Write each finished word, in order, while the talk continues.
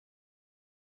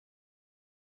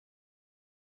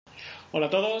Hola a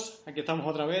todos, aquí estamos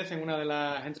otra vez en una de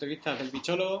las entrevistas del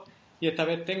bichólogo y esta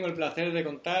vez tengo el placer de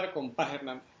contar con Paz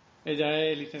Hernández. Ella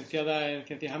es licenciada en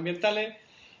Ciencias Ambientales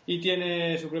y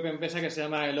tiene su propia empresa que se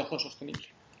llama el Ojo Sostenible.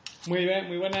 Muy bien,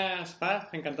 muy buenas, Paz,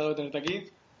 encantado de tenerte aquí.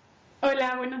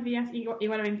 Hola, buenos días,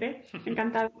 igualmente,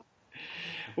 encantado.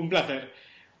 Un placer.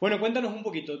 Bueno, cuéntanos un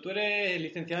poquito, tú eres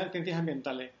licenciada en Ciencias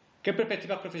Ambientales. ¿Qué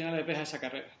perspectivas profesionales ves a esa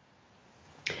carrera?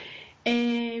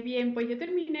 Bien, pues yo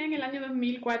terminé en el año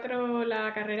 2004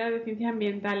 la carrera de Ciencias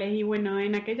Ambientales y bueno,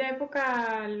 en aquella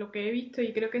época lo que he visto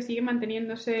y creo que sigue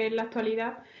manteniéndose en la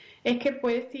actualidad es que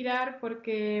puedes tirar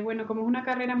porque, bueno, como es una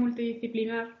carrera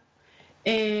multidisciplinar,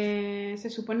 se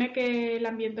supone que el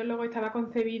ambientólogo estaba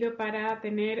concebido para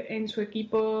tener en su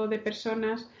equipo de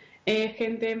personas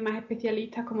gente más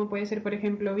especialistas, como puede ser, por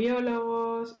ejemplo,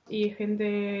 biólogos y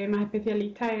gente más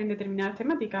especialista en determinadas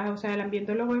temáticas. O sea, el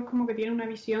ambientólogo es como que tiene una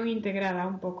visión integrada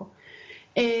un poco.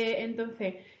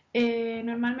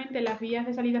 Normalmente las vías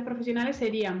de salidas profesionales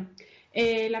serían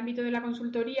el ámbito de la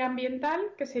consultoría ambiental,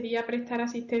 que sería prestar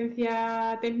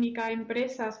asistencia técnica a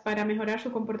empresas para mejorar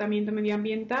su comportamiento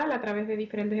medioambiental a través de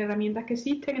diferentes herramientas que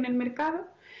existen en el mercado.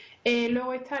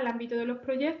 Luego está el ámbito de los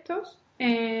proyectos,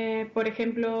 por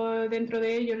ejemplo, dentro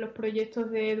de ellos los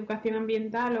proyectos de educación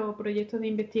ambiental o proyectos de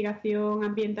investigación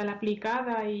ambiental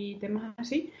aplicada y temas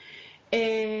así.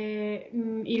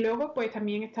 Y luego, pues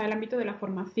también está el ámbito de la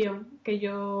formación que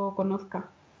yo conozca.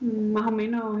 Más o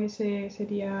menos ese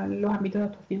serían los ámbitos de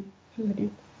actuación. Eso sería.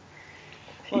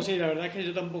 Bueno, sí, la verdad es que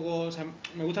yo tampoco, o sea,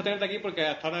 me gusta tenerte aquí porque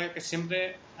hasta ahora que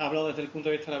siempre he hablado desde el punto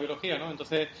de vista de la biología, ¿no?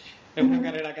 Entonces es una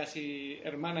carrera casi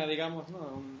hermana, digamos,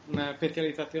 ¿no? Una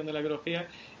especialización de la biología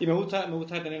y me gusta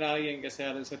tener a alguien que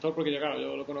sea del sector porque yo, claro,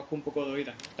 yo lo conozco un poco de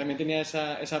oídas, ¿no? También tenía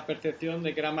esa percepción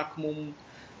de que era más como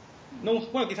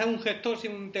bueno, quizás un gestor, sí,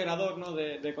 un integrador, ¿no?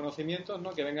 de conocimientos,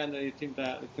 ¿no? Que vengan de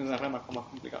distintas ramas, como has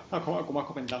complicado, como has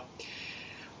comentado.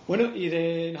 Bueno,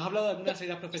 nos has hablado de algunas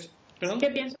salidas profesionales. ¿Perdón?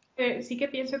 Sí que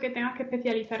pienso que tengas que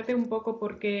especializarte un poco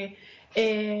porque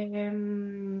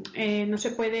no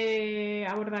se puede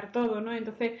abordar todo, ¿no?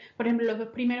 Entonces, por ejemplo, los 2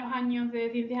 primeros años de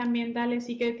ciencias ambientales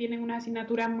sí que tienen unas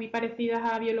asignaturas muy parecidas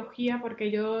a biología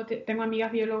porque yo tengo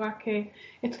amigas biólogas que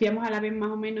estudiamos a la vez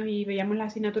más o menos y veíamos las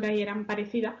asignaturas y eran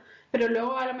parecidas, pero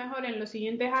luego a lo mejor en los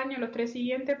siguientes años, los 3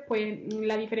 siguientes, pues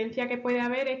la diferencia que puede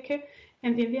haber es que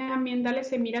en ciencias ambientales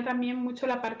se mira también mucho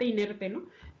la parte inerte, ¿no?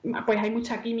 Pues hay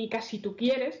mucha química si tú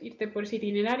quieres irte por ese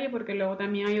itinerario, porque luego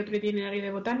también hay otro itinerario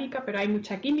de botánica, pero hay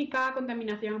mucha química,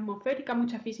 contaminación atmosférica,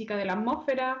 mucha física de la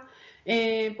atmósfera,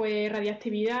 pues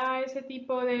radiactividad, ese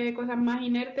tipo de cosas más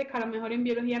inertes que a lo mejor en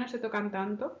biología no se tocan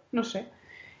tanto, no sé.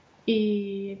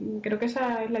 Y creo que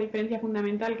esa es la diferencia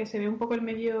fundamental, que se ve un poco el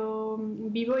medio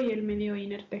vivo y el medio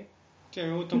inerte. Sí,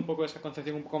 me gusta un poco esa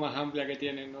concepción un poco más amplia que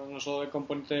tienen, no solo del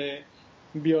componente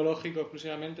biológico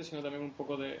exclusivamente, sino también un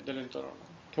poco del entorno,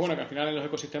 ¿no? Que bueno, que al final en los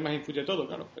ecosistemas influye todo,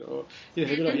 claro, y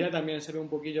desde biología también se ve un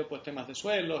poquillo pues temas de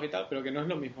suelos y tal, pero que no es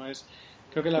lo mismo,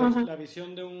 creo que la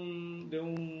visión de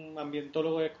un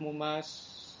ambientólogo es como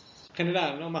más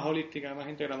general, ¿no? Más holística, más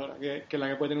integradora, que la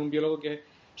que puede tener un biólogo, que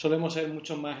solemos ser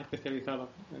mucho más especializados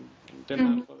en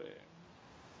temas pues,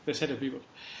 de seres vivos.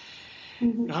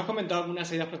 Nos has comentado algunas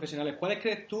salidas profesionales. ¿Cuáles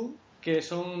crees tú que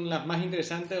son las más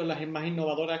interesantes o las más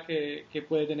innovadoras que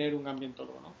puede tener un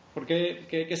ambientólogo, ¿no?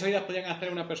 ¿Qué salidas podrían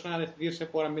hacer una persona a decidirse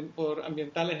por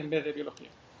ambientales en vez de biología?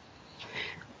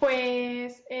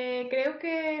 Pues creo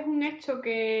que es un hecho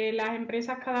que las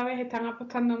empresas cada vez están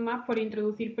apostando más por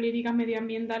introducir políticas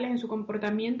medioambientales en su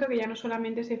comportamiento, que ya no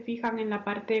solamente se fijan en la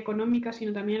parte económica,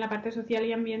 sino también en la parte social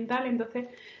y ambiental. Entonces,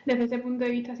 desde ese punto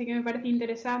de vista sí que me parece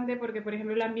interesante porque, por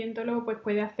ejemplo, el ambientólogo pues,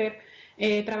 puede hacer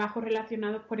trabajos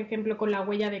relacionados, por ejemplo, con la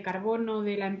huella de carbono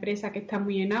de la empresa que está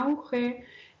muy en auge,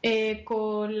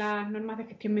 con las normas de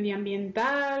gestión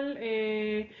medioambiental,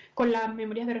 con las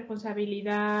memorias de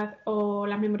responsabilidad o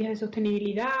las memorias de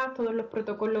sostenibilidad, todos los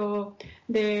protocolos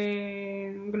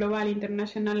de global,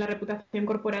 internacional, la reputación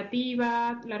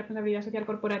corporativa, la responsabilidad social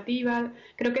corporativa.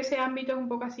 Creo que ese ámbito es un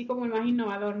poco así como el más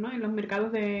innovador, ¿no? En los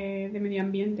mercados de medio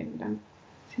ambiente.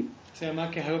 Sí. Sí,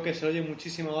 además que es algo que se oye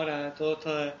muchísimo ahora, todo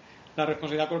esto, la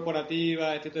responsabilidad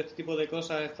corporativa, todo este tipo de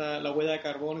cosas, la huella de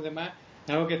carbono y demás,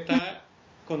 es algo que está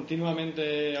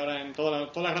continuamente ahora en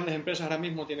todas las grandes empresas ahora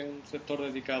mismo tienen un sector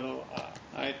dedicado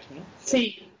a esto, ¿no?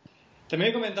 Sí.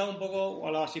 También he comentado un poco, o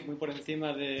hablado así muy por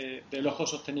encima del ojo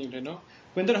sostenible, ¿no?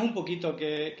 Cuéntanos un poquito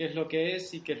qué es lo que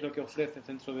es y qué es lo que ofreces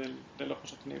dentro del ojo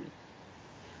sostenible.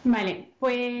 Vale,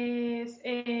 pues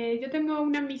yo tengo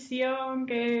una misión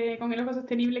con el ojo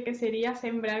sostenible que sería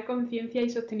sembrar conciencia y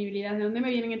sostenibilidad. ¿De dónde me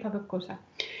vienen estas dos cosas?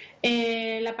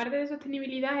 La parte de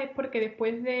sostenibilidad es porque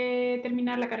después de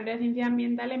terminar la carrera de Ciencias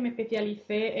Ambientales me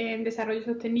especialicé en desarrollo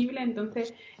sostenible,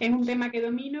 entonces es un tema que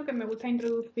domino, que me gusta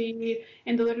introducir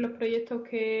en todos los proyectos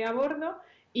que abordo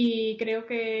y creo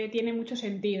que tiene mucho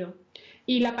sentido.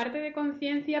 Y la parte de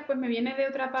conciencia pues me viene de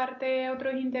otra parte,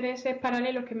 otros intereses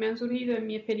paralelos que me han surgido en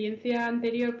mi experiencia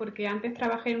anterior, porque antes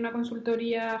trabajé en una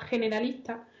consultoría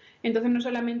generalista. Entonces no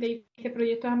solamente hice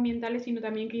proyectos ambientales, sino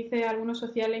también que hice algunos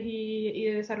sociales y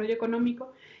de desarrollo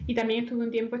económico. Y también estuve un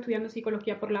tiempo estudiando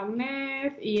psicología por la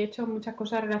UNED y he hecho muchas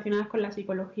cosas relacionadas con la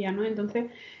psicología, ¿no?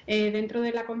 Entonces, dentro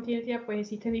de la conciencia, pues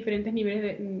existen diferentes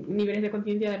niveles de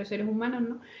conciencia de los seres humanos,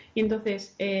 ¿no? Y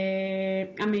entonces,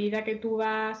 a medida que tú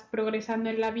vas progresando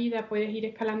en la vida, puedes ir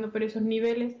escalando por esos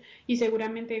niveles y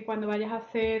seguramente cuando vayas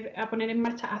a poner en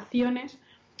marcha acciones,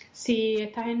 si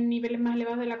estás en niveles más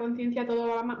elevados de la conciencia, todo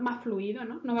va más fluido,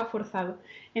 ¿no? No va forzado.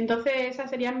 Entonces, esos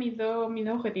serían mis dos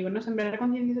objetivos, ¿no? Sembrar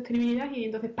conciencia y sostenibilidad, y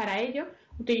entonces para ello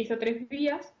utilizo 3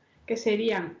 vías, que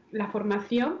serían la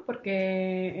formación,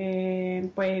 porque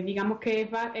pues digamos que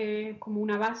es como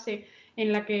una base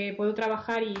en la que puedo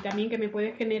trabajar y también que me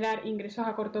puede generar ingresos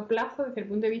a corto plazo desde el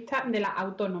punto de vista de la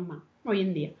autónoma hoy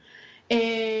en día.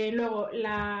 Luego,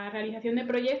 la realización de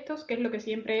proyectos, que es lo que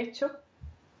siempre he hecho,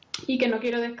 y que no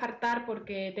quiero descartar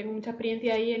porque tengo mucha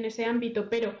experiencia ahí en ese ámbito,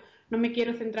 pero no me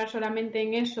quiero centrar solamente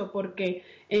en eso porque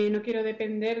no quiero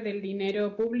depender del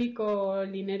dinero público,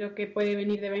 el dinero que puede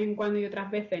venir de vez en cuando y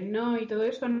otras veces no, y todo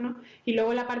eso no. Y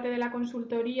luego la parte de la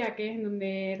consultoría, que es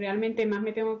donde realmente más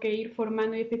me tengo que ir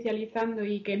formando y especializando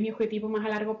y que es mi objetivo más a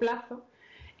largo plazo,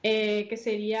 que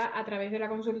sería a través de la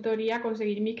consultoría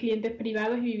conseguir mis clientes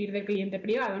privados y vivir del cliente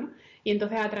privado, ¿no? Y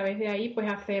entonces a través de ahí pues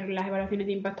hacer las evaluaciones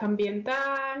de impacto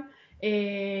ambiental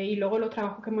y luego los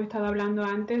trabajos que hemos estado hablando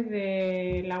antes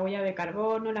de la huella de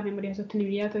carbono, las memorias de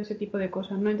sostenibilidad, todo ese tipo de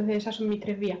cosas, ¿no? Entonces esas son mis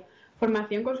 3 vías: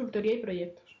 formación, consultoría y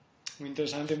proyectos. Muy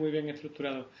interesante y muy bien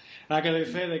estructurado. Ahora que doy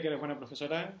fe de que eres buena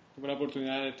profesora, tuve la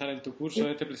oportunidad de estar en tu curso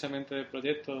precisamente de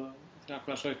proyectos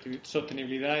con la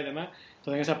sostenibilidad y demás.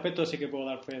 Entonces, en ese aspecto sí que puedo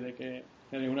dar fe de que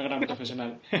eres una gran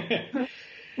profesional.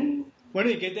 Bueno,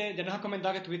 y ya nos has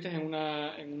comentado que estuviste en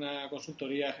una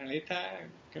consultoría generalista,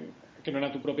 que no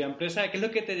era tu propia empresa. ¿Qué es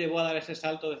lo que te llevó a dar ese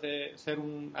salto desde ser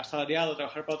un asalariado,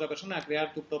 trabajar para otra persona, a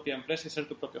crear tu propia empresa y ser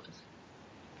tu propio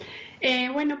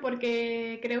jefe? Bueno,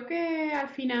 porque creo que al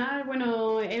final,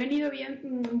 bueno, he venido bien,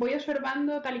 voy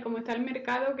observando tal y como está el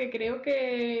mercado, que creo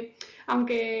que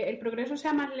aunque el progreso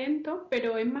sea más lento,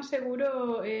 pero es más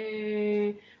seguro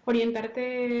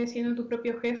orientarte siendo tu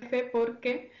propio jefe,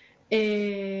 porque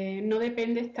no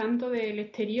dependes tanto del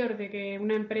exterior, de que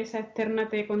una empresa externa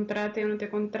te contrate o no te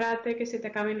contrate, que se te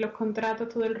acaben los contratos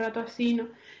todo el rato así, ¿no?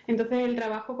 Entonces el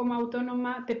trabajo como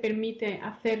autónoma te permite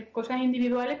hacer cosas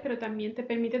individuales, pero también te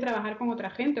permite trabajar con otra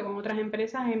gente, con otras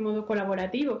empresas en modo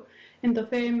colaborativo.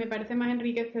 Entonces me parece más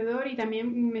enriquecedor y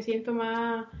también me siento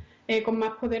más con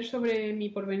más poder sobre mi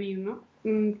porvenir, ¿no?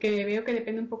 Que veo que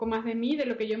depende un poco más de mí, de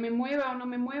lo que yo me mueva o no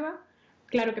me mueva.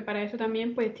 Claro que para eso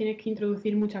también pues tienes que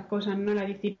introducir muchas cosas, ¿no? La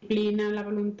disciplina, la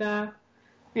voluntad,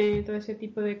 todo ese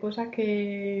tipo de cosas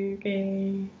que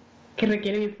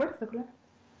requieren esfuerzo, claro.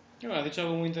 Bueno, has dicho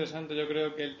algo muy interesante. Yo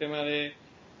creo que el tema del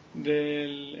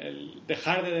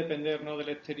dejar de depender, ¿no?, del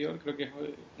exterior, creo que es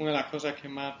una de las cosas que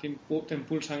más te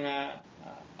impulsan a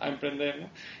emprender, ¿no?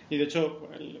 Y de hecho,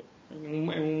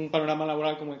 en un panorama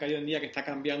laboral como el que hay hoy en día, que está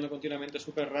cambiando continuamente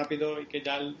súper rápido y que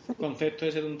ya el concepto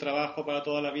ese de un trabajo para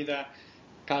toda la vida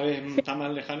cada vez está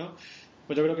más lejano,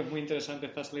 pues yo creo que es muy interesante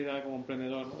esta salida como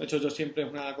emprendedor, ¿no? De hecho, yo siempre es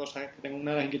una de las cosas que tengo,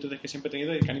 una de las inquietudes que siempre he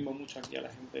tenido y que animo mucho aquí a la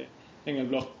gente en el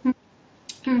blog.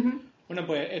 Uh-huh. Bueno,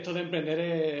 pues esto de emprender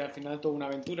es al final toda una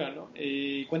aventura, ¿no?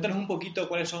 Y cuéntanos un poquito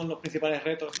cuáles son los principales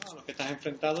retos, ¿no?, a los que estás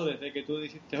enfrentado desde que tú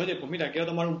dijiste, oye, pues mira, quiero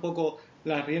tomar un poco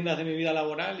las riendas de mi vida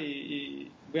laboral y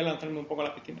voy a lanzarme un poco a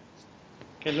la piscina.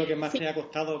 ¿Qué es lo que más te ha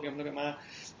costado? ¿Qué es lo que más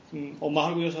o más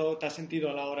orgulloso te has sentido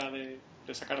a la hora de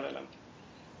sacar adelante?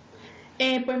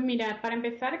 Pues mira, para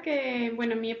empezar, que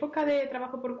bueno, mi época de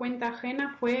trabajo por cuenta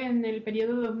ajena fue en el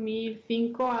periodo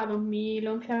 2005 a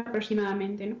 2011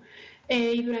 aproximadamente, ¿no?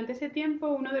 Y durante ese tiempo,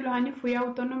 uno de los años, fui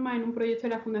autónoma en un proyecto de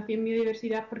la Fundación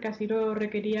Biodiversidad porque así lo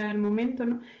requería el momento,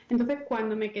 ¿no? Entonces,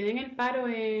 cuando me quedé en el paro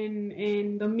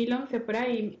en 2011 por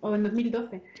ahí, o en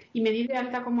 2012, y me di de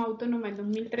alta como autónoma en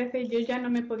 2013, yo ya no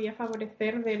me podía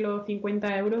favorecer de los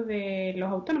 50 euros de los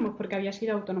autónomos porque había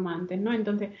sido autónoma antes, ¿no?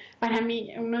 Entonces, para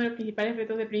mí, uno de los principales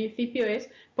retos de principio es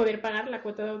poder pagar la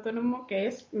cuota de autónomo, que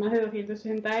es más de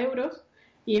 260 euros,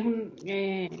 y es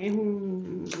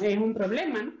un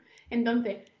problema, ¿no?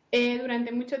 Entonces,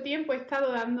 Durante mucho tiempo he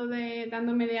estado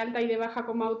dándome de alta y de baja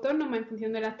como autónoma en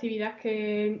función de la actividad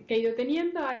que he ido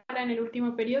teniendo. Ahora en el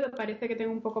último periodo parece que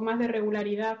tengo un poco más de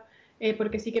regularidad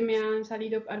porque sí que me han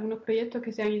salido algunos proyectos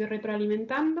que se han ido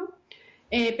retroalimentando.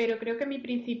 Pero creo que mi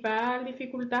principal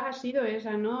dificultad ha sido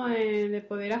esa, ¿no? De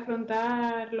poder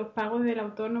afrontar los pagos del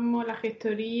autónomo, la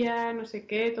gestoría, no sé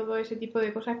qué, todo ese tipo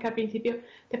de cosas que al principio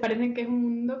te parecen que es un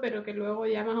mundo, pero que luego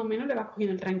ya más o menos le vas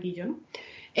cogiendo el tranquillo, ¿no?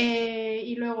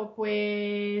 Y luego,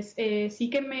 pues sí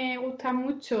que me gusta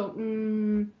mucho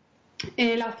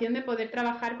la opción de poder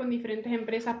trabajar con diferentes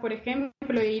empresas, por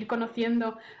ejemplo, e ir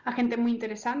conociendo a gente muy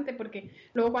interesante, porque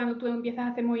luego cuando tú empiezas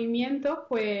a hacer movimientos,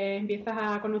 pues empiezas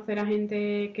a conocer a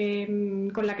gente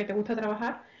con la que te gusta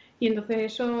trabajar y entonces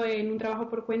eso en un trabajo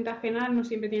por cuenta ajena no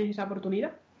siempre tienes esa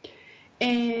oportunidad.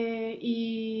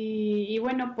 Y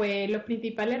bueno, pues los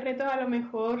principales retos a lo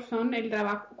mejor son el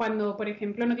trabajo, cuando por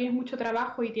ejemplo no tienes mucho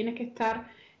trabajo y tienes que estar,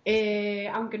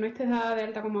 aunque no estés dada de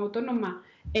alta como autónoma,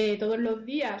 todos los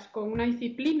días con una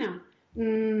disciplina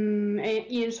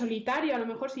y en solitario, a lo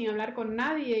mejor sin hablar con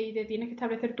nadie y te tienes que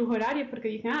establecer tus horarios porque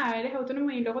dicen, eres autónomo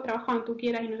y luego trabajas cuando tú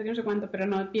quieras y no sé qué, no sé cuánto, pero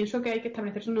no, pienso que hay que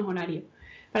establecerse unos horarios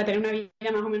para tener una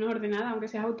vida más o menos ordenada, aunque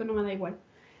seas autónoma da igual.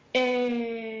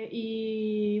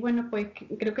 Y bueno, pues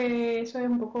creo que eso es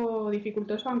un poco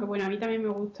dificultoso, aunque bueno, a mí también me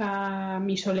gusta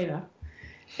mi soledad.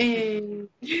 Eh,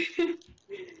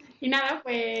 y nada,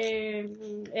 pues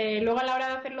luego a la hora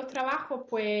de hacer los trabajos,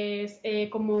 pues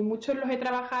como muchos los he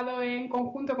trabajado en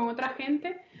conjunto con otra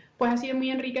gente, pues ha sido muy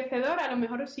enriquecedor. A lo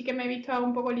mejor sí que me he visto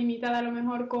un poco limitada a lo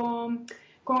mejor con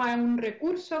algún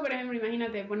recurso, por ejemplo,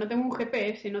 imagínate, pues no tengo un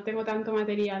GPS, no tengo tanto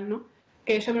material, ¿no?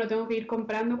 Que eso me lo tengo que ir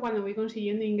comprando cuando voy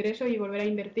consiguiendo ingresos y volver a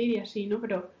invertir y así, ¿no?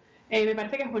 Pero me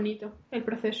parece que es bonito el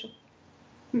proceso.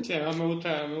 Sí, además me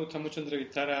gusta mucho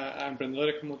entrevistar a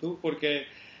emprendedores como tú porque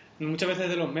muchas veces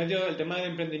de los medios el tema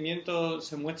del emprendimiento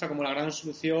se muestra como la gran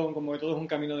solución, como que todo es un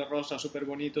camino de rosa súper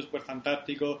bonito, súper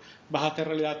fantástico, vas a hacer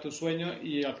realidad tus sueños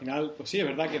y al final, pues sí, es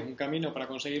verdad que es un camino para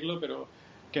conseguirlo, pero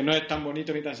que no es tan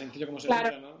bonito ni tan sencillo como se Claro,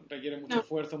 pinta, ¿no? Requiere mucho no.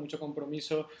 esfuerzo, mucho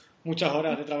compromiso, muchas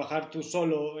horas de trabajar tú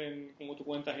solo, como tú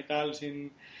cuentas y tal,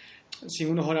 sin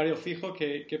unos horarios fijos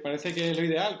que parece que es lo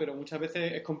ideal, pero muchas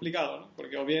veces es complicado, ¿no?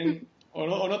 Porque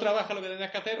o no trabajas lo que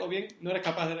tendrías que hacer o bien no eres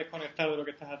capaz de desconectar de lo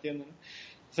que estás haciendo, ¿no?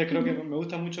 Entonces creo que me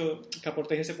gusta mucho que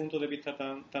aportéis ese punto de vista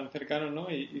tan cercano, ¿no?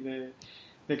 Y de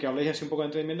que habléis así un poco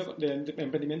de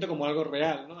emprendimiento como algo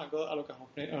real, ¿no? Algo a lo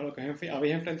que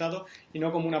habéis enfrentado y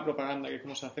no como una propaganda, que es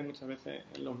como se hace muchas veces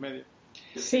en los medios.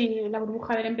 Sí, la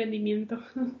burbuja del emprendimiento.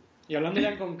 Y hablando ya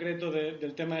en concreto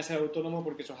del tema de ser autónomo,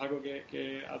 porque eso es algo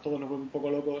que a todos nos vuelve un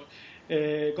poco locos,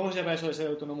 ¿cómo se llama eso de ser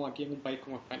autónomo aquí en un país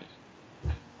como España?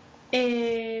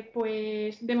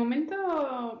 Pues de momento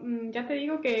ya te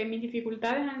digo que mis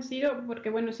dificultades han sido porque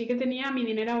bueno, sí que tenía mi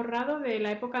dinero ahorrado de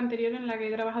la época anterior en la que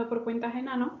he trabajado por cuenta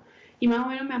ajena, ¿no? Y más o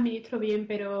menos me administro bien,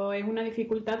 pero es una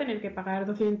dificultad tener que pagar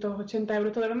 280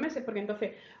 euros todos los meses porque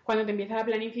entonces cuando te empiezas a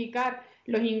planificar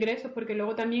los ingresos, porque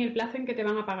luego también el plazo en que te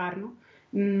van a pagar, ¿no?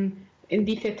 Mm,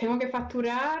 Dices, tengo que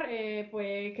facturar,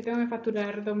 pues que tengo que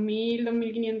facturar 2.000,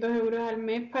 2.500 euros al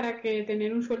mes para que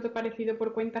tener un sueldo parecido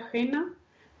por cuenta ajena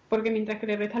porque mientras que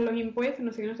le restan los impuestos,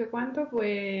 no sé qué, no sé cuánto,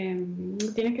 pues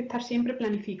tienes que estar siempre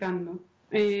planificando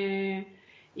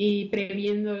y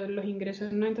previendo los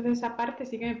ingresos, ¿no? Entonces esa parte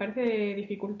sí que me parece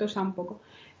dificultosa un poco.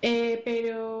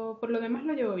 Pero por lo demás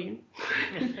lo llevo bien.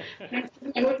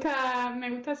 Me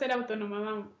gusta ser autónoma,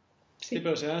 vamos. Sí, Sí.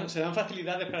 pero ¿se dan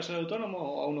facilidades para ser autónomo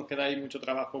o aún nos queda ahí mucho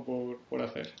trabajo por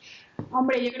hacer?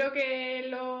 Hombre, yo creo que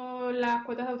las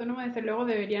cuotas de autónomo desde luego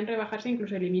deberían rebajarse,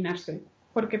 incluso eliminarse,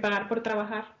 porque pagar por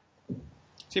trabajar.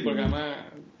 Sí, porque mm, además,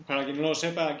 para quien no lo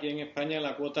sepa, aquí en España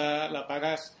la cuota la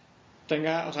pagas, o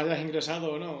sea, hayas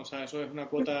ingresado o no. O sea, eso es una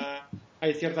cuota.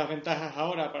 Hay ciertas ventajas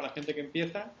ahora para la gente que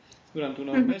empieza durante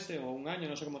unos meses o un año,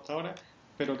 no sé cómo está ahora,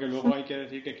 pero que luego hay que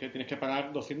decir que tienes que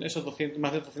pagar 200, esos 200,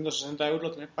 más de 260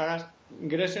 euros, pagas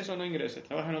ingreses o no ingreses,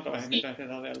 trabajes o no trabajes Sí, mientras estés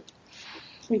dado de alta.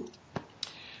 sí.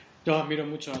 Yo os admiro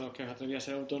mucho a los que os atreví a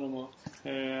ser autónomos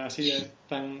así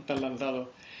tan lanzados.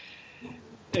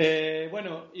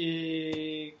 Bueno,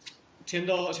 y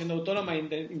siendo autónoma e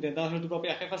intentando ser tu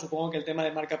propia jefa, supongo que el tema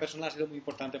de marca personal ha sido muy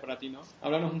importante para ti, ¿no?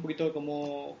 Háblanos un poquito de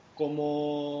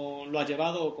cómo lo has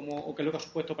llevado o qué es lo que ha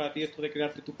supuesto para ti esto de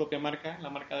crearte tu propia marca, la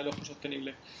marca del Ojo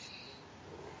Sostenible.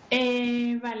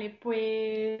 Vale,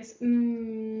 pues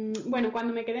bueno,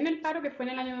 cuando me quedé en el paro, que fue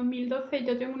en el año 2012,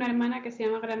 yo tengo una hermana que se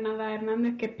llama Paz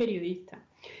Hernández, que es periodista.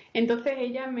 Entonces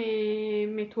ella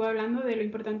me estuvo hablando de lo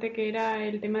importante que era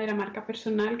el tema de la marca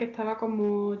personal, que estaba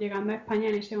como llegando a España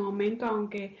en ese momento,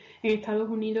 aunque en Estados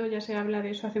Unidos ya se habla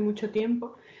de eso hace mucho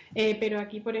tiempo, pero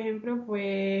aquí, por ejemplo, pues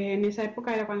en esa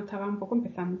época era cuando estaba un poco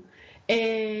empezando.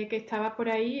 Que estaba por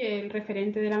ahí el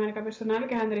referente de la marca personal,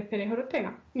 que es Andrés Pérez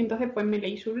Ortega. Entonces, pues me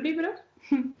leí sus libros.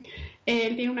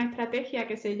 Él tiene una estrategia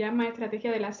que se llama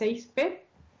Estrategia de las 6P,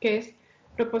 que es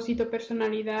propósito,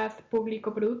 personalidad,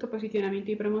 público, producto,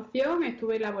 posicionamiento y promoción.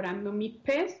 Estuve elaborando mis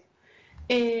P's.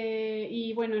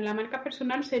 Y bueno, la marca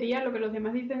personal sería lo que los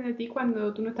demás dicen de ti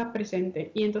cuando tú no estás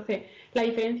presente. Y entonces la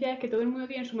diferencia es que todo el mundo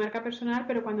tiene su marca personal,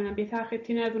 pero cuando la empiezas a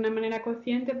gestionar de una manera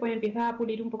consciente, pues empiezas a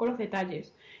pulir un poco los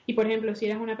detalles. Y por ejemplo, si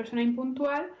eres una persona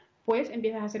impuntual, pues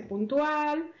empiezas a ser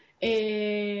puntual.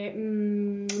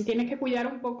 Tienes que cuidar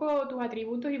un poco tus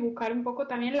atributos y buscar un poco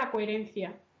también la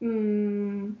coherencia.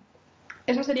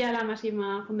 Esa sería la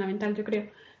máxima fundamental, yo creo.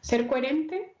 Ser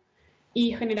coherente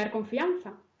y generar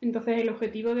confianza. Entonces, el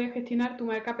objetivo de gestionar tu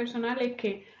marca personal es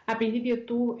que al principio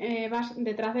tú vas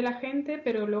detrás de la gente,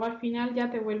 pero luego al final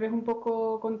ya te vuelves un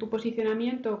poco con tu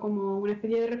posicionamiento como una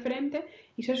especie de referente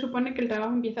y se supone que el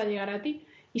trabajo empieza a llegar a ti.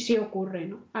 Y sí ocurre,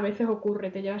 ¿no? A veces ocurre,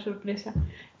 te lleva sorpresa.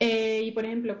 Y por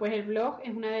ejemplo, pues el blog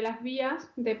es una de las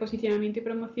vías de posicionamiento y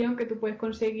promoción que tú puedes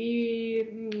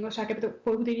conseguir, o sea, que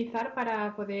puedes utilizar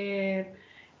para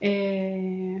poder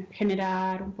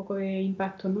generar un poco de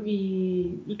impacto, ¿no?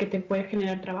 Y que te puede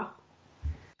generar trabajo.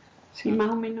 Sí, más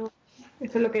o menos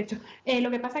eso es lo que he hecho.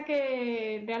 Lo que pasa es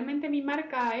que realmente mi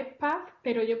marca es Paz,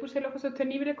 pero yo puse el ojo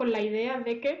sostenible con la idea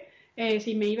de que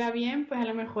si me iba bien, pues a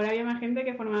lo mejor había más gente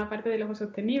que formaba parte del ojo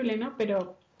sostenible, ¿no?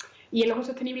 Pero y el ojo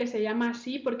sostenible se llama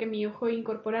así porque mi ojo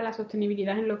incorpora la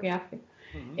sostenibilidad en lo que hace.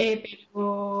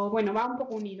 Pero bueno, va un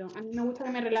poco unido. A mí me gusta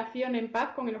que me relacionen Paz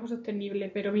con el ojo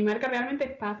sostenible, pero mi marca realmente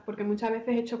es Paz, porque muchas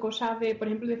veces he hecho cosas de, por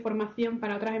ejemplo, de formación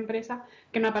para otras empresas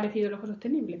que me ha parecido el ojo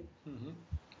sostenible.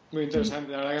 Muy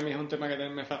interesante, la verdad que a mí es un tema que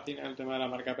también me fascina, el tema de la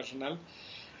marca personal.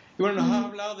 Y bueno, nos has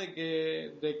hablado de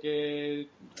que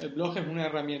el blog es una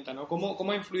herramienta, ¿no?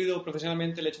 ¿Cómo ha influido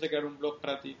profesionalmente el hecho de crear un blog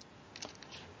para ti?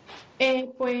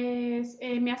 Pues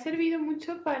me ha servido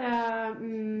mucho para,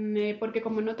 porque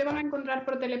como no te van a encontrar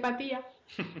por telepatía,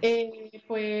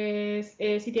 pues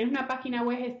si tienes una página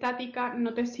web estática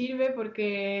no te sirve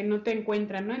porque no te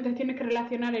encuentran, ¿no? Entonces tienes que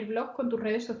relacionar el blog con tus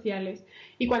redes sociales.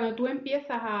 Y cuando tú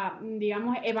empiezas a,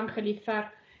 digamos,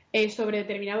 evangelizar sobre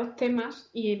determinados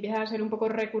temas y empiezas a ser un poco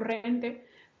recurrente,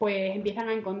 pues empiezan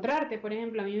a encontrarte. Por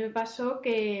ejemplo, a mí me pasó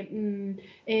que en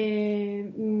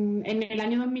el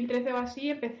año 2013 o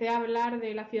así empecé a hablar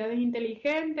de las ciudades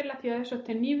inteligentes, las ciudades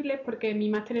sostenibles, porque mi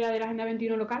máster era de la Agenda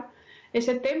 21 local,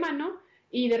 ese tema, ¿no?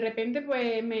 Y de repente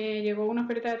pues me llegó una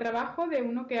oferta de trabajo de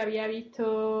uno que había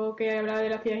visto que hablaba de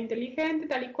las ciudades inteligentes,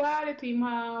 tal y cual,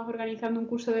 estuvimos organizando un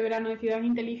curso de verano de ciudades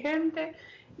inteligentes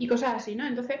y cosas así, ¿no?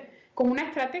 Entonces, con una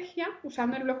estrategia,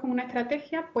 usando el blog como una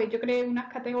estrategia, pues yo creé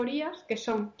unas categorías que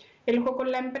son el ojo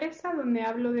con la empresa, donde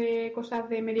hablo de cosas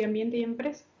de medio ambiente y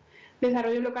empresa,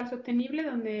 desarrollo local sostenible,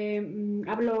 donde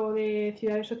hablo de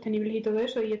ciudades sostenibles y todo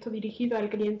eso, y esto dirigido al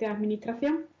cliente de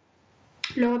administración.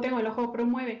 Luego tengo el ojo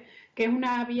promueve, que es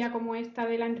una vía como esta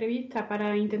de la entrevista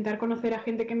para intentar conocer a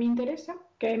gente que me interesa,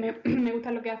 que me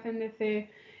gusta lo que hacen desde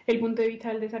el punto de vista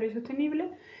del desarrollo sostenible.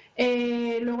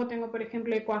 Luego tengo, por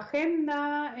ejemplo,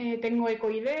 ecoagenda, tengo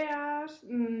ecoideas,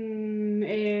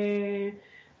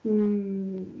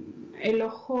 el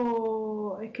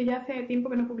ojo, es que ya hace tiempo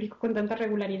que no publico con tanta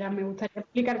regularidad, me gustaría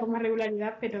publicar con más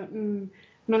regularidad, pero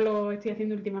no lo estoy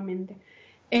haciendo últimamente.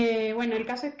 Bueno, el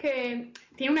caso es que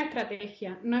tiene una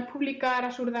estrategia, no es publicar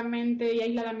absurdamente y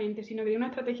aisladamente, sino que tiene una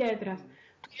estrategia detrás.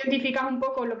 Tú identificas un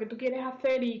poco lo que tú quieres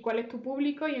hacer y cuál es tu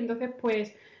público y entonces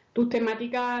pues tus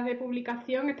temáticas de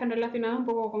publicación están relacionadas un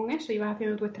poco con eso y vas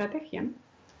haciendo tu estrategia, ¿no?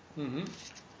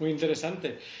 Muy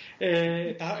interesante.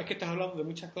 Es que estás hablando de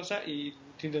muchas cosas y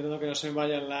estoy intentando que no se me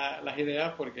vayan las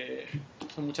ideas porque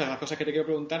son muchas las cosas que te quiero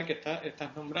preguntar que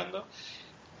estás nombrando,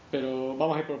 pero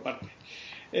vamos a ir por partes.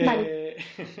 Vale.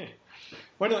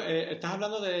 Bueno, estás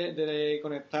hablando de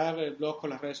conectar el blog con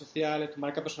las redes sociales, tu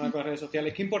marca personal con las redes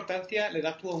sociales. ¿Qué importancia le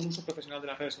das tú a un uso profesional de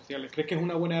las redes sociales? ¿Crees que es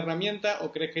una buena herramienta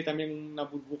o crees que hay también una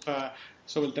burbuja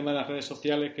sobre el tema de las redes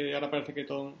sociales que ahora parece que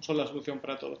son la solución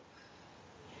para todo?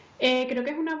 Creo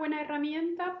que es una buena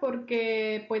herramienta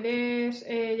porque puedes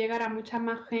llegar a mucha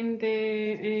más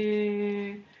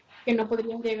gente que no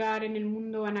podrías llegar en el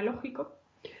mundo analógico.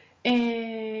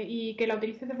 Y que la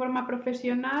utilices de forma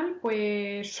profesional,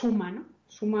 pues suma, ¿no?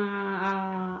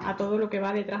 Suma a todo lo que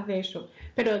va detrás de eso.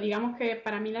 Pero digamos que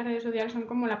para mí las redes sociales son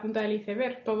como la punta del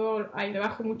iceberg. Todo hay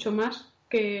debajo mucho más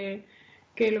que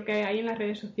lo que hay en las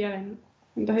redes sociales, ¿no?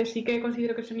 Entonces sí que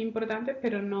considero que son importantes,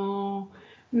 pero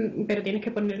tienes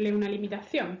que ponerle una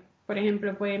limitación. Por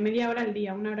ejemplo, pues media hora al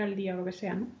día, una hora al día o lo que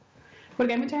sea, ¿no?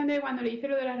 Porque hay mucha gente que cuando le dice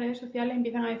lo de las redes sociales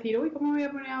empiezan a decir, uy, ¿cómo me voy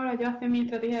a poner ahora yo a hacer mi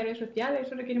estrategia de redes sociales?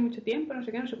 Eso requiere mucho tiempo, no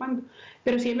sé qué, no sé cuánto.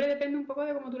 Pero siempre depende un poco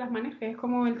de cómo tú las manejes, es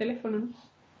como el teléfono, ¿no?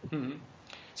 Ujú.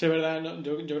 Sí, es verdad, ¿no?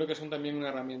 Yo creo que son también una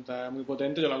herramienta muy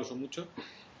potente, yo la uso mucho,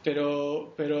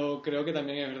 pero creo que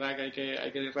también es verdad que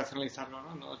hay que racionalizarlo,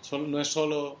 ¿no? No es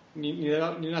solo, ni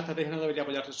una estrategia no debería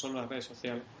apoyarse solo en las redes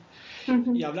sociales. Y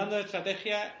Uh-huh. hablando de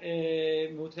estrategia,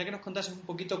 me gustaría que nos contases un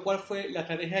poquito cuál fue la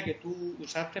estrategia que tú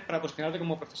usaste para posicionarte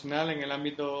como profesional en el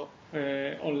ámbito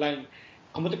online.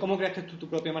 ¿Cómo creaste tú tu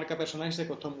propia marca personal y se te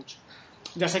costó mucho?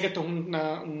 Ya sé que esto es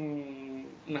una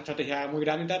estrategia muy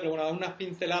grande y tal, pero bueno, da unas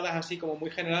pinceladas así como muy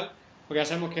general, porque ya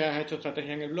sabemos que has hecho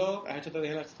estrategia en el blog, has hecho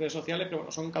estrategia en las redes sociales, pero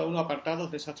bueno, son cada uno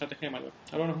apartados de esa estrategia mayor.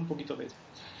 Háblanos un poquito de ella.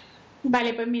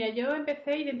 Vale, pues mira, yo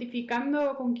empecé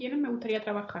identificando con quiénes me gustaría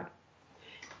trabajar.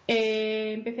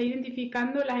 Empecé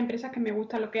identificando las empresas que me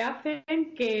gustan lo que hacen,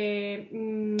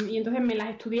 y entonces me las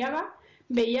estudiaba,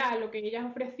 veía lo que ellas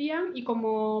ofrecían y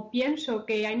como pienso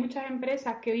que hay muchas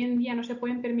empresas que hoy en día no se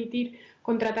pueden permitir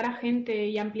contratar a gente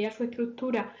y ampliar su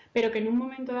estructura, pero que en un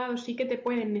momento dado sí que te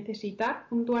pueden necesitar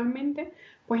puntualmente,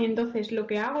 pues entonces lo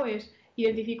que hago es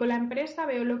identifico la empresa,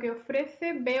 veo lo que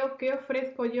ofrece, veo qué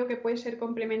ofrezco yo que puede ser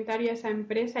complementario a esa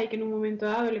empresa y que en un momento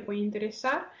dado le puede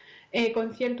interesar,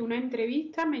 concierto una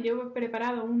entrevista, me llevo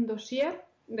preparado un dossier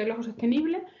del Ojo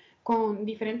Sostenible con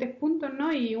diferentes puntos,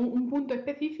 ¿no? Y un punto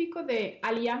específico de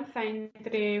alianza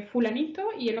entre fulanito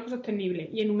y el Ojo Sostenible.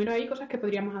 Y enumero ahí cosas que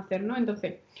podríamos hacer, ¿no?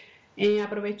 Entonces,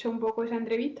 aprovecho un poco esa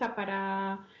entrevista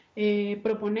para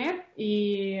proponer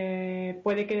y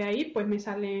puede que de ahí pues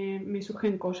me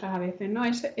surgen cosas a veces, ¿no?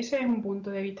 Ese es un punto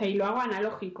de vista y lo hago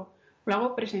analógico, lo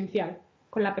hago presencial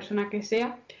con la persona que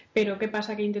sea, pero ¿qué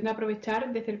pasa? Que intento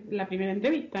aprovechar desde la primera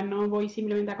entrevista, no voy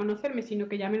simplemente a conocerme, sino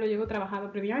que ya me lo llevo trabajado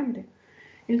previamente,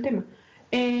 el tema.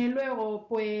 Luego,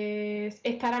 pues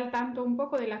estar al tanto un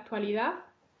poco de la actualidad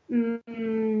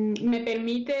me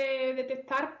permite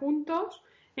detectar puntos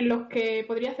en los que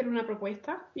podría hacer una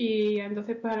propuesta y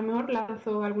entonces pues a lo mejor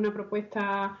lanzo alguna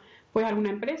propuesta pues a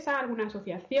alguna empresa, a alguna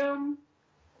asociación,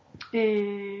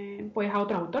 pues a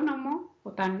otro autónomo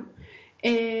o tal, ¿no?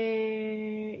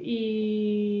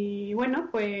 Y bueno,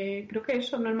 pues creo que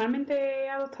eso, normalmente he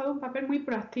adoptado un papel muy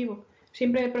proactivo,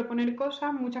 siempre de proponer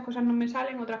cosas, muchas cosas no me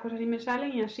salen, otras cosas sí me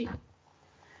salen y así,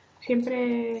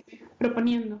 siempre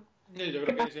proponiendo. Sí, yo ¿Qué creo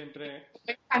que pasa? siempre.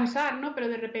 Cansar, ¿no? Pero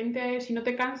de repente, si no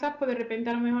te cansas, pues de repente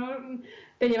a lo mejor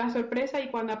te llevas sorpresa y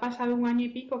cuando ha pasado un año y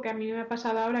pico, que a mí me ha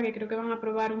pasado ahora, que creo que van a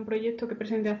aprobar un proyecto que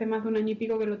presenté hace más de un año y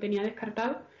pico que lo tenía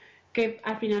descartado, que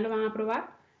al final lo van a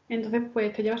aprobar, entonces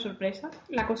pues te llevas sorpresa.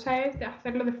 La cosa es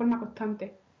hacerlo de forma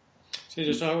constante. Sí,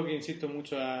 yo eso es algo que insisto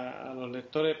mucho a los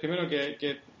lectores. Primero que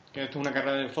esto es una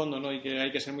carrera de fondo, ¿no? Y que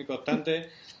hay que ser muy constante.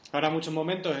 Habrá muchos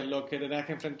momentos en los que te tengas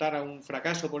que enfrentar a un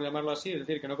fracaso, por llamarlo así, es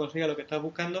decir, que no consigas lo que estás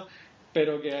buscando,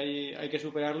 pero que hay que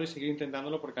superarlo y seguir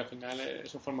intentándolo porque al final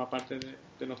eso forma parte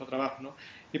de nuestro trabajo, ¿no?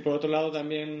 Y por otro lado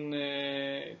también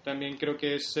creo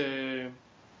que es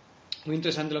muy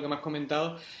interesante lo que me has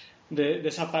comentado de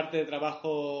esa parte de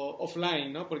trabajo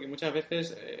offline, ¿no? Porque muchas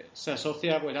veces se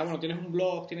asocia, pues, bueno, tienes un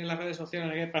blog, tienes las redes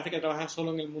sociales, parece que trabajas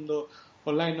solo en el mundo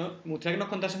online, ¿no? Me gustaría que nos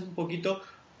contases un poquito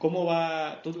cómo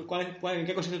va, en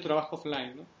qué consiste tu trabajo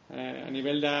offline, ¿no? A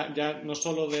nivel ya no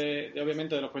solo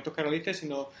obviamente, de los proyectos que realices,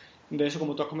 sino de eso,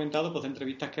 como tú has comentado, pues de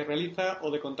entrevistas que realizas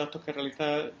o de contactos que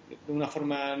realizas de una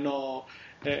forma no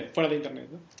fuera de internet,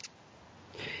 ¿no?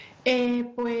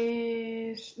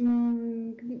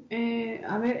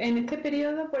 A ver, en este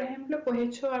periodo, por ejemplo, pues he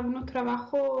hecho algunos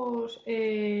trabajos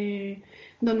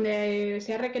donde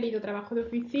se ha requerido trabajo de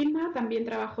oficina, también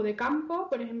trabajo de campo,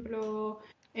 por ejemplo,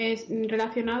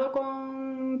 relacionado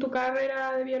con tu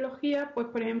carrera de biología, pues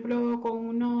por ejemplo, con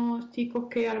unos chicos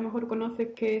que a lo mejor conoces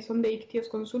que son de Ictios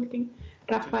Consulting, Sí,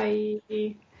 Rafa y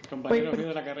pues compañeros míos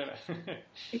de la carrera.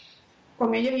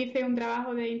 con ellos hice un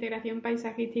trabajo de integración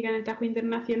paisajística en el Tajo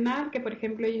Internacional, que por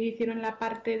ejemplo ellos hicieron la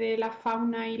parte de la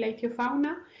fauna y la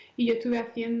ictiofauna, y yo estuve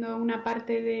haciendo una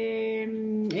parte de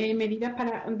medidas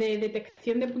de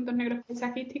detección de puntos negros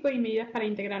paisajísticos y medidas para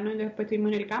integrarnos. Entonces después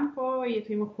estuvimos en el campo y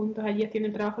estuvimos juntos allí haciendo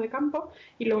el trabajo de campo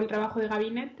y luego el trabajo de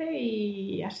gabinete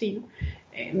y así, ¿no?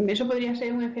 Eso podría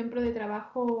ser un ejemplo de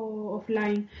trabajo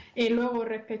offline. Luego,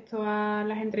 respecto a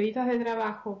las entrevistas de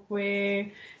trabajo, pues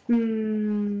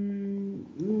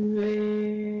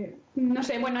no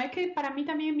sé, bueno, es que para mí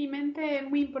también en mi mente es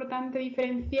muy importante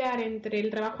diferenciar entre el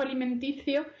trabajo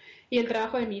alimenticio y el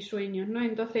trabajo de mis sueños, ¿no?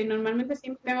 Entonces, normalmente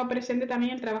siempre tengo presente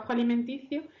también el trabajo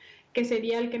alimenticio que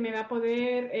sería el que me va a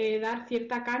poder dar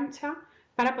cierta cancha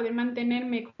para poder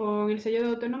mantenerme con el sello de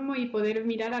autónomo y poder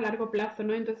mirar a largo plazo,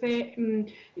 ¿no? Entonces,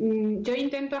 yo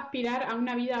intento aspirar a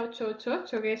una vida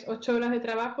 8-8-8, que es 8 horas de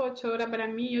trabajo, 8 horas para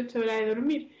mí y 8 horas de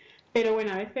dormir. Pero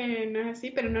bueno, a veces no es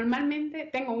así, pero normalmente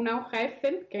tengo una hoja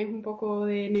Excel, que es un poco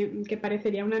que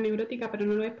parecería una neurótica, pero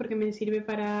no lo es porque me sirve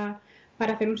para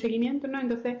hacer un seguimiento, ¿no?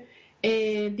 Entonces,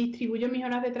 distribuyo mis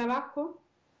horas de trabajo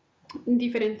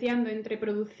diferenciando entre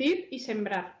producir y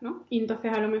sembrar, ¿no? Y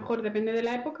entonces a lo mejor, depende de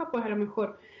la época, pues a lo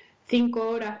mejor 5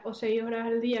 horas o 6 horas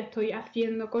al día estoy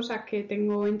haciendo cosas que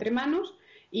tengo entre manos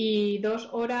y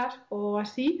 2 horas o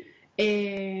así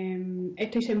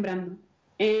estoy sembrando.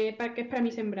 ¿Qué es para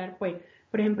mí sembrar? Pues,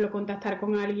 por ejemplo, contactar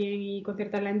con alguien y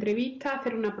concertar la entrevista,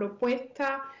 hacer una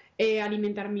propuesta,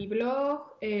 alimentar mi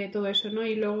blog, todo eso, ¿no?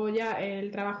 Y luego ya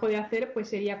el trabajo de hacer, pues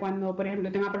sería cuando, por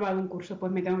ejemplo, tengo aprobado un curso,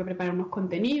 pues me tengo que preparar unos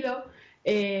contenidos,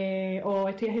 o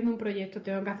estoy haciendo un proyecto,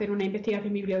 tengo que hacer una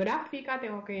investigación bibliográfica,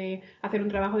 tengo que hacer un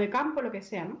trabajo de campo, lo que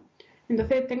sea, ¿no?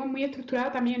 Entonces tengo muy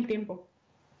estructurado también el tiempo.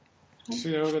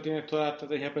 Sí, yo creo que tienes toda la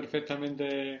estrategia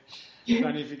perfectamente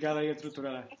planificada y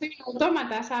estructurada. Soy un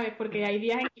autómata, ¿sabes? Porque hay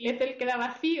días en que el Excel queda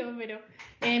vacío, pero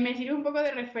me sirve un poco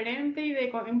de referente y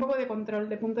un poco de control,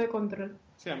 de punto de control.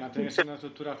 Sí, además tiene que ser una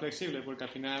estructura flexible, porque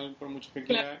al final, por mucho que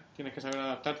Claro, quieras, tienes que saber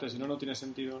adaptarte, si no, no tiene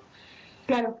sentido.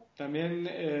 claro.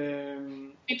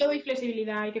 También, Método y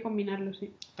flexibilidad, hay que combinarlo,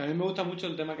 sí. también me gusta mucho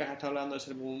el tema que has estado hablando de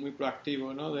ser muy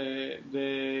proactivo, ¿no?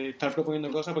 De estar proponiendo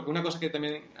cosas, porque una cosa que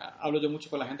también hablo yo mucho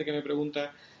con la gente que me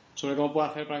pregunta sobre cómo puedo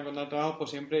hacer para encontrar trabajo,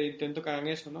 pues siempre intento que hagan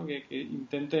eso, ¿no? Que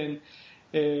intenten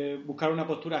buscar una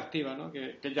postura activa, ¿no?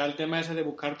 Que ya el tema ese de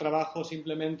buscar trabajo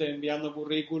simplemente enviando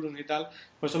currículums y tal,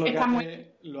 pues eso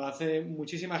lo hace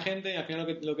muchísima gente y al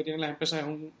final lo que tienen las empresas es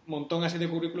un montón así de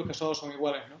currículums que todos son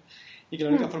iguales, ¿no? Y que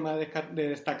la única forma de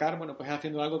destacar, bueno, pues es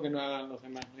haciendo algo que no hagan los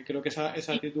demás. Y creo que esa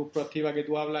actitud proactiva que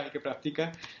tú hablas y que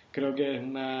practicas, creo que es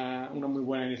una muy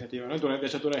buena iniciativa, ¿no? De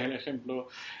hecho, tú eres el ejemplo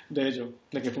de ello,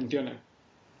 de que funciona.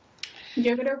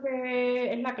 Yo creo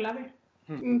que es la clave,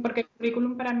 porque el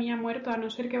currículum para mí ha muerto, a no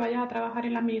ser que vayas a trabajar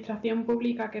en la administración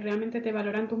pública, que realmente te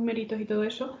valoran tus méritos y todo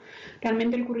eso.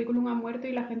 Realmente el currículum ha muerto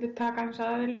y la gente está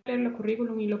cansada de leer los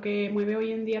currículum, y lo que mueve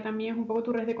hoy en día también es un poco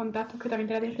tu red de contactos, que también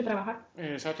te la tienes que trabajar.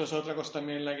 Exacto, esa es otra cosa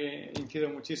también en la que incido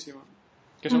muchísimo.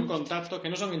 Que son contactos, que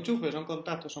no son enchufes, son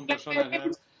contactos, son personas.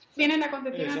 Tiene la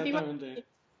concepción antigua Exactamente.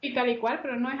 y tal y cual,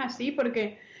 pero no es así,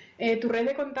 porque tu red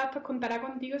de contactos contará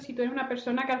contigo si tú eres una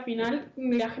persona que al final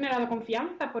le ha generado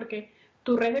confianza, porque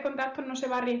tu red de contactos no se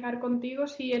va a arriesgar contigo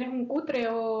si eres un cutre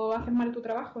o haces mal tu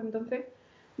trabajo. Entonces,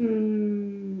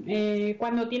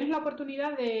 cuando tienes la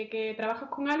oportunidad de que trabajas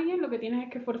con alguien, lo que tienes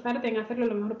es que esforzarte en hacerlo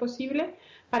lo mejor posible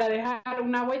para dejar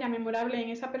una huella memorable en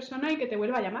esa persona y que te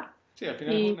vuelva a llamar. Sí, al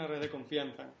final es una red de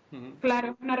confianza.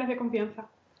 Claro, una red de confianza.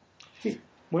 Sí.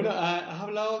 Bueno, has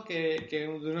hablado que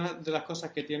una de las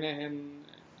cosas que tienes en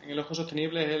el Ojo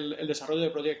Sostenible es el desarrollo de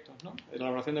proyectos, ¿no? La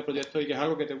elaboración de proyectos, y que es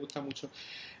algo que te gusta mucho.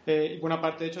 Y buena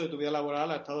parte, de hecho, de tu vida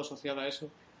laboral ha estado asociada a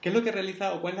eso. ¿Qué es lo que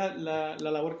realiza o cuál es la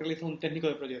labor que realiza un técnico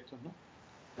de proyectos, ¿no?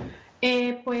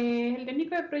 Pues el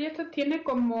técnico de proyectos tiene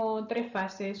como 3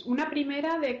 fases. Una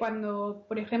primera de cuando,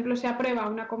 por ejemplo, se aprueba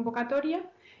una convocatoria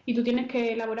y tú tienes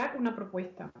que elaborar una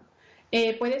propuesta.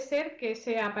 Puede ser que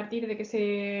sea a partir de que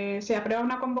se aprueba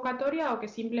una convocatoria, o que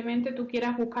simplemente tú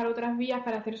quieras buscar otras vías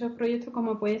para hacer esos proyectos,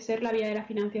 como puede ser la vía de la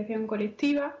financiación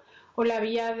colectiva o la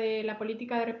vía de la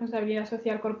política de responsabilidad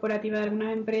social corporativa de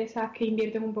algunas empresas que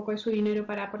invierten un poco de su dinero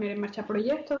para poner en marcha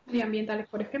proyectos ambientales,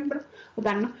 por ejemplo, o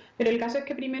tal, ¿no? Pero el caso es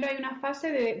que primero hay una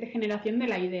fase de generación de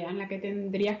la idea, en la que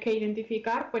tendrías que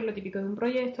identificar, pues, lo típico de un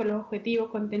proyecto, los objetivos,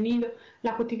 contenidos,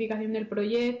 la justificación del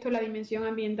proyecto, la dimensión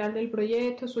ambiental del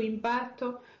proyecto, su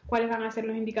impacto, cuáles van a ser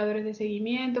los indicadores de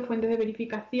seguimiento, fuentes de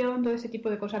verificación, todo ese tipo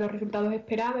de cosas, los resultados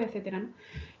esperados, etcétera, ¿no?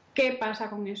 ¿Qué pasa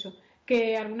con eso?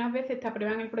 Que algunas veces te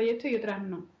aprueban el proyecto y otras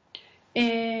no.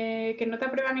 Que no te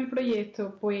aprueban el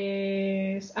proyecto,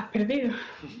 pues has perdido.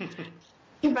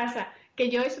 ¿Qué pasa? Que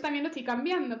yo eso también lo estoy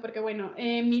cambiando, porque bueno,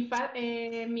 en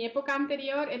mi época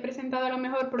anterior he presentado a lo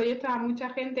mejor proyectos a mucha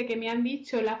gente que me han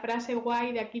dicho la frase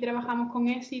guay de aquí trabajamos con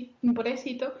éxito, por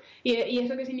éxito, y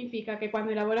eso qué significa, que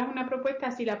cuando elaboras una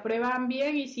propuesta, si la aprueban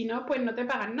bien, y si no, pues no te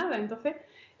pagan nada. Entonces,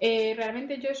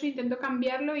 realmente yo eso intento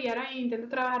cambiarlo, y ahora intento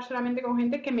trabajar solamente con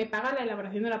gente que me paga la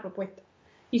elaboración de la propuesta.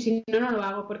 Y si no, no lo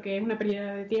hago porque es una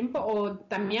pérdida de tiempo, o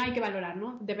también hay que valorar,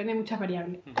 ¿no? Depende de muchas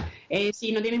variables.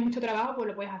 Si no tienes mucho trabajo, pues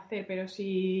lo puedes hacer, pero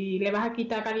si le vas a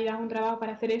quitar calidad a un trabajo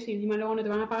para hacer eso y encima luego no te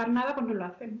van a pagar nada, pues no lo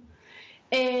hacen.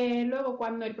 Luego,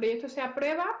 cuando el proyecto se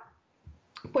aprueba,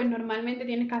 pues normalmente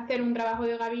tienes que hacer un trabajo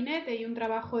de gabinete y un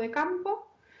trabajo de campo.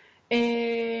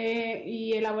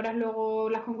 y elaboras luego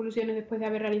las conclusiones después de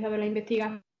haber realizado la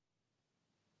investigación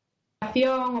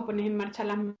o pones en marcha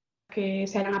las que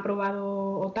se hayan aprobado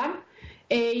o tal.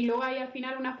 Y luego hay al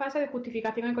final una fase de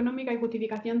justificación económica y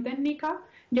justificación técnica.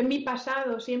 Yo en mi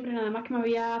pasado siempre nada más que me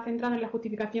había centrado en la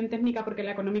justificación técnica porque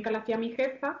la económica la hacía mi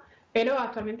jefa, pero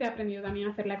actualmente he aprendido también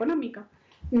a hacer la económica.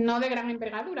 No de gran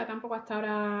envergadura tampoco hasta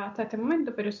ahora, hasta este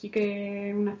momento, pero sí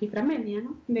que una cifra media,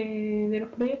 ¿no? de los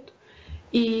proyectos.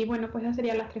 Y bueno, pues esas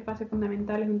serían las tres fases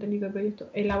fundamentales de un técnico de proyecto.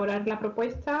 Elaborar la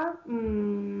propuesta,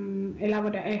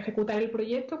 ejecutar el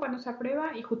proyecto cuando se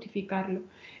aprueba y justificarlo.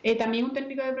 También un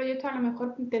técnico de proyecto a lo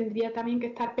mejor tendría también que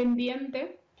estar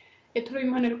pendiente, esto lo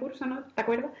vimos en el curso, ¿no? ¿Te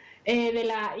acuerdas? De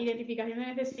la identificación de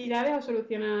necesidades o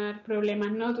solucionar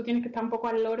problemas, ¿no? Tú tienes que estar un poco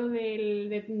al loro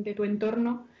de tu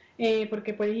entorno,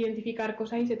 porque puedes identificar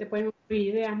cosas y se te pueden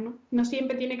ocurrir ideas, ¿no? No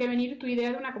siempre tiene que venir tu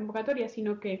idea de una convocatoria,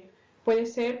 sino que puede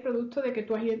ser producto de que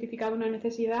tú has identificado una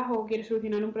necesidad o quieres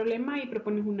solucionar un problema y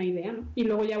propones una idea, ¿no? Y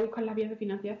luego ya buscas las vías de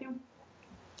financiación.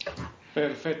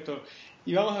 Perfecto.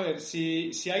 Y vamos a ver,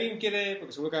 si alguien quiere,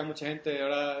 porque seguro que hay mucha gente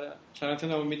ahora se van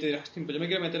haciendo un bombita y dirá, pues yo me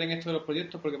quiero meter en esto de los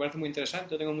proyectos porque parece muy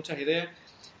interesante, yo tengo muchas ideas.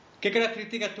 ¿Qué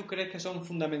características tú crees que son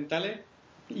fundamentales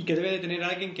y que debe de tener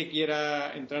alguien que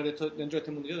quiera entrar dentro de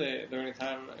este mundillo de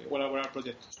organizar o elaborar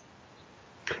proyectos?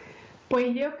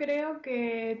 Pues yo creo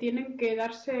que tienen que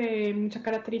darse muchas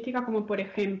características, como por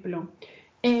ejemplo,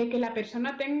 que la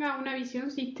persona tenga una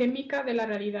visión sistémica de la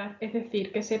realidad, es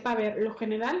decir, que sepa ver lo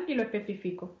general y lo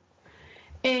específico.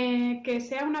 Que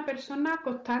sea una persona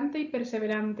constante y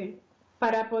perseverante,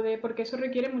 porque eso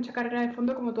requiere mucha carrera de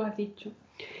fondo, como tú has dicho.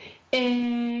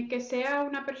 Que sea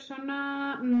una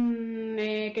persona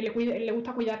que le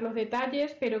gusta cuidar los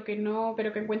detalles, pero que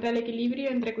encuentra el equilibrio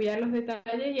entre cuidar los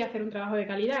detalles y hacer un trabajo de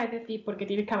calidad, es decir, porque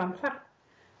tienes que avanzar.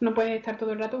 No puedes estar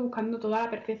todo el rato buscando toda la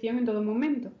perfección en todo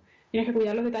momento. Tienes que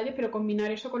cuidar los detalles, pero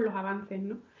combinar eso con los avances,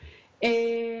 ¿no?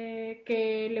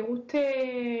 Que le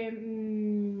guste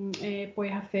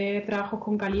pues hacer trabajos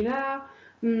con calidad,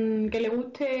 que le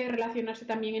guste relacionarse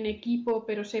también en equipo,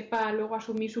 pero sepa luego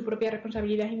asumir su propia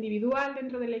responsabilidad individual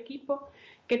dentro del equipo,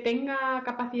 que tenga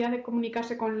capacidad de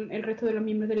comunicarse con el resto de los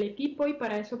miembros del equipo y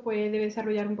para eso pues debe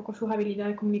desarrollar un poco sus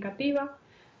habilidades comunicativas.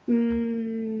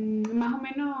 Más o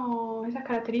menos esas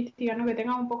características, ¿no? Que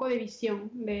tenga un poco de visión,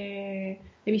 de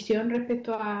visión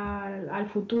respecto al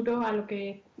futuro, a lo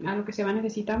que se va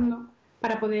necesitando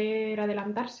para poder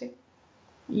adelantarse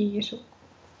y eso.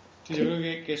 Sí, yo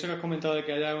creo que eso que has comentado de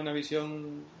que haya una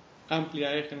visión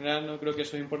amplia en general, no creo que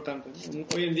eso es importante.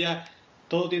 Hoy en día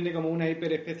todo tiende como una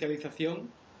hiperespecialización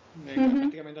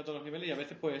prácticamente a todos los niveles y a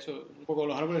veces pues eso, un poco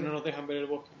los árboles no nos dejan ver el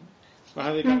bosque, ¿no? Vas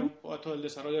a dedicar un poco a esto del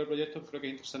desarrollo de proyectos, creo que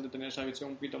es interesante tener esa visión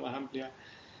un poquito más amplia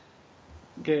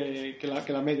que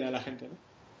la media de la gente, ¿no?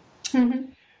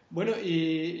 Bueno,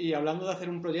 y hablando de hacer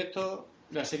un proyecto,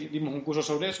 ya dimos un curso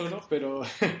sobre eso, ¿no? Pero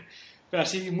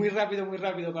así muy rápido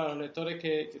para los lectores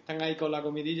que están ahí con la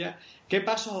comidilla, ¿qué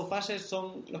pasos o fases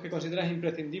son los que consideras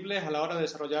imprescindibles a la hora de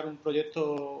desarrollar un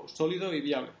proyecto sólido y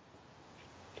viable?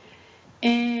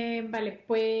 Vale,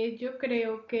 pues yo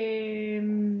creo que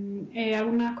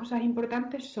algunas cosas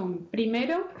importantes son,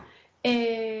 primero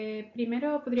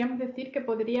podríamos decir que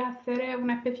podría hacer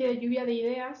una especie de lluvia de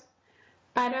ideas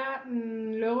para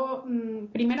luego,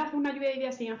 primero hacer una lluvia de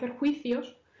ideas sin hacer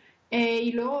juicios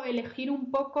y luego elegir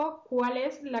un poco cuál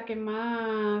es la que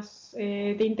más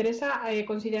te interesa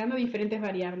considerando diferentes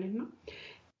variables, ¿no?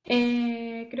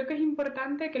 Creo que es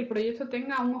importante que el proyecto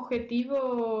tenga un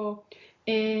objetivo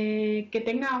que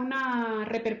tenga una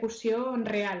repercusión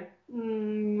real.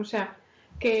 O sea,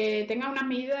 que tenga unas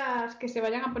medidas que se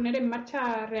vayan a poner en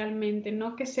marcha realmente,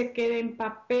 no que se quede en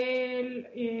papel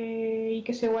y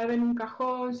que se guarde en un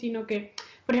cajón, sino que,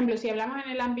 por ejemplo, si hablamos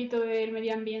en el ámbito del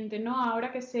medio ambiente, ¿no?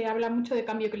 Ahora que se habla mucho de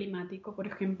cambio climático, por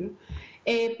ejemplo,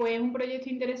 pues un proyecto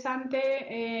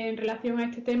interesante en relación a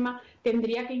este tema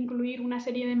tendría que incluir una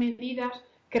serie de medidas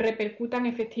que repercutan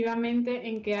efectivamente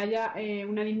en que haya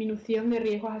una disminución de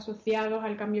riesgos asociados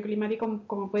al cambio climático,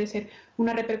 como puede ser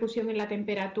una repercusión en la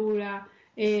temperatura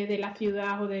de la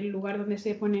ciudad o del lugar donde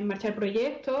se pone en marcha el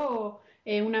proyecto, o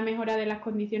una mejora de las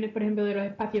condiciones, por ejemplo, de los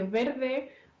espacios verdes,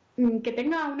 que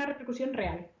tenga una repercusión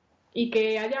real y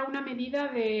que haya una medida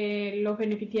de los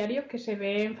beneficiarios que se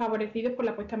ven favorecidos por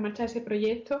la puesta en marcha de ese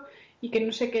proyecto y que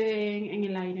no se queden en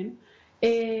el aire, ¿no?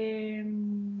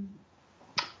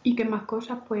 ¿Y qué más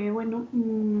cosas? Pues bueno,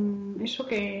 eso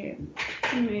que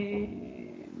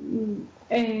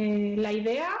la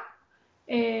idea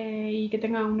y que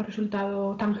tenga unos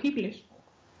resultados tangibles.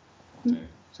 Sí.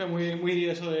 O sea, muy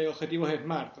eso de objetivos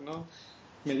SMART, ¿no?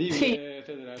 Medibles, Sí.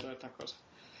 etcétera, todas estas cosas.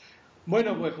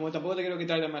 Bueno, pues como tampoco te quiero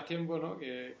quitar ya más tiempo, ¿no?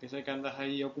 Que sé que andas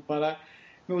ahí ocupada,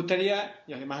 me gustaría,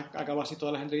 y además acabo así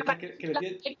todas las entrevistas, que le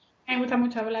tienes... Me gusta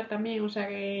mucho hablar también, o sea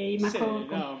que, y más Sí,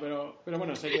 no, pero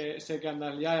bueno, sé que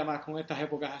andas ya, además con estas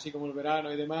épocas así como el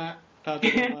verano y demás, está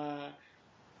todo más...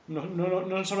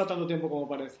 No sobra tanto tiempo como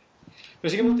parece. Pero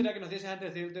sí que me gustaría que nos dieses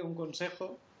antes de decirte un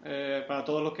consejo para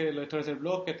todos los lectores del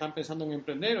blog que están pensando en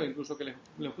emprender o incluso que les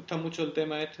gusta mucho el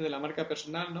tema este de la marca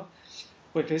personal, ¿no?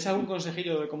 Pues que des algún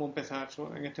consejillo de cómo empezar,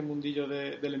 ¿no? En este mundillo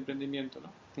del emprendimiento,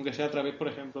 ¿no? Aunque sea a través, por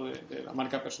ejemplo, de la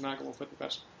marca personal, como fue tu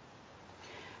caso.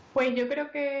 Pues yo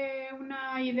creo que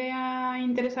una idea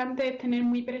interesante es tener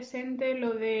muy presente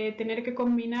lo de tener que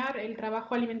combinar el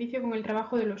trabajo alimenticio con el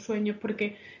trabajo de los sueños,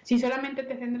 porque si solamente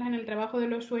te centras en el trabajo de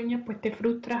los sueños, pues te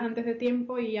frustras antes de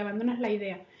tiempo y abandonas la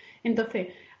idea.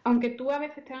 Entonces, aunque tú a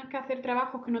veces tengas que hacer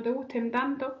trabajos que no te gusten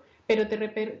tanto, pero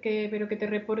que te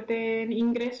reporten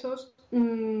ingresos,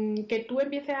 que tú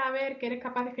empieces a ver que eres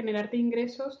capaz de generarte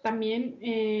ingresos, también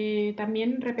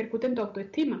repercute en tu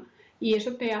autoestima y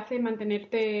eso te hace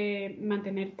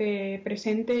mantenerte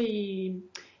presente y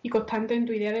constante en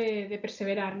tu idea de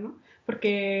perseverar, ¿no?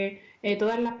 Porque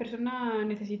todas las personas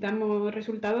necesitamos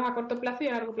resultados a corto plazo y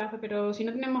a largo plazo, pero si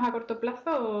no tenemos a corto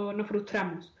plazo nos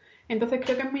frustramos. Entonces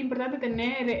creo que es muy importante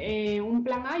tener un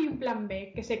plan A y un plan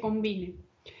B que se combinen.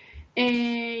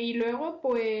 Y luego,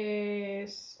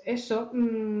 pues eso,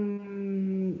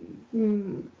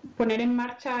 poner en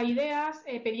marcha ideas,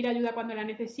 pedir ayuda cuando la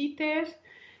necesites,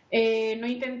 no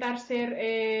intentar ser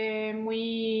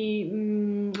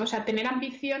o sea, tener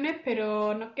ambiciones,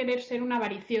 pero no querer ser un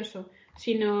avaricioso,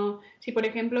 sino si, por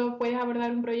ejemplo, puedes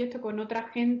abordar un proyecto con otra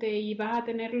gente y vas a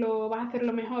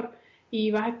hacerlo mejor y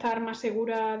vas a estar más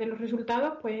segura de los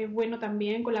resultados, pues es bueno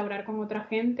también colaborar con otra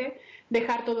gente,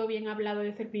 dejar todo bien hablado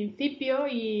desde el principio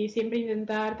y siempre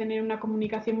intentar tener una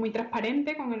comunicación muy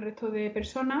transparente con el resto de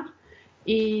personas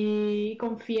y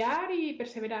confiar y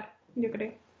perseverar, yo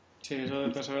creo. Sí, eso de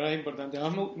perseverar es importante.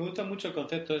 Además, me gusta mucho el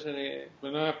concepto ese de,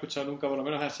 pues no he escuchado nunca, por lo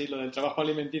menos así, lo del trabajo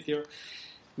alimenticio,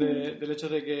 del hecho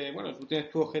de que, bueno, tú tienes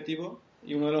tu objetivo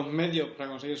y uno de los medios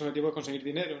para conseguir ese objetivo es conseguir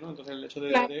dinero, ¿no? Entonces, el hecho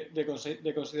Claro.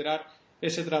 de considerar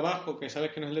ese trabajo que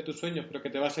sabes que no es el de tus sueños, pero que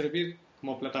te va a servir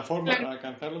como plataforma Claro. para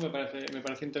alcanzarlo, me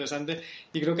parece interesante.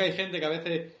 Y creo que hay gente que a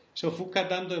veces se ofusca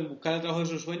tanto en buscar el trabajo de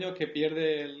sus sueños que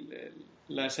pierde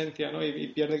la esencia, ¿no? Y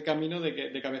pierde el camino de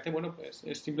que a veces, bueno, pues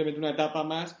es simplemente una etapa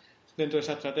más dentro de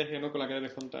esa estrategia, ¿no? Con la que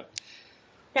debes contar.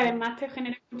 Que además te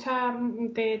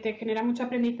genera mucho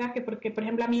aprendizaje porque, por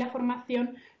ejemplo, a mí la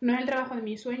formación no es el trabajo de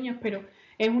mis sueños, pero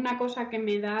es una cosa que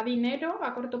me da dinero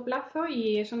a corto plazo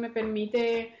y eso me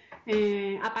permite,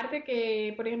 aparte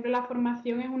que, por ejemplo, la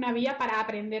formación es una vía para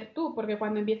aprender tú, porque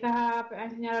cuando empiezas a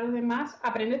enseñar a los demás,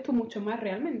 aprendes tú mucho más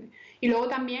realmente. Y luego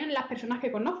también las personas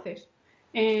que conoces,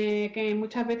 que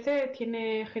muchas veces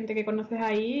tienes gente que conoces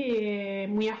ahí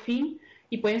muy afín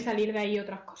y pueden salir de ahí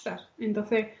otras cosas.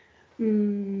 Entonces,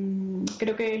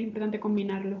 creo que es importante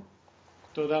combinarlo.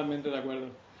 Totalmente de acuerdo.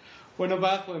 Bueno,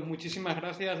 Paz, pues muchísimas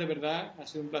gracias, de verdad. Ha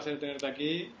sido un placer tenerte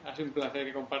aquí. Ha sido un placer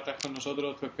que compartas con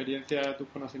nosotros tu experiencia, tus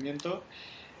conocimientos.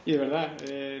 Y de verdad,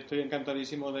 estoy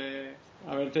encantadísimo de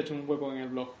haberte hecho un hueco en el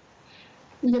blog.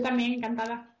 Yo también,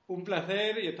 encantada. Un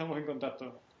placer y estamos en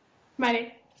contacto.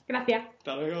 Vale, gracias.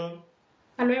 Hasta luego.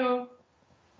 Hasta luego.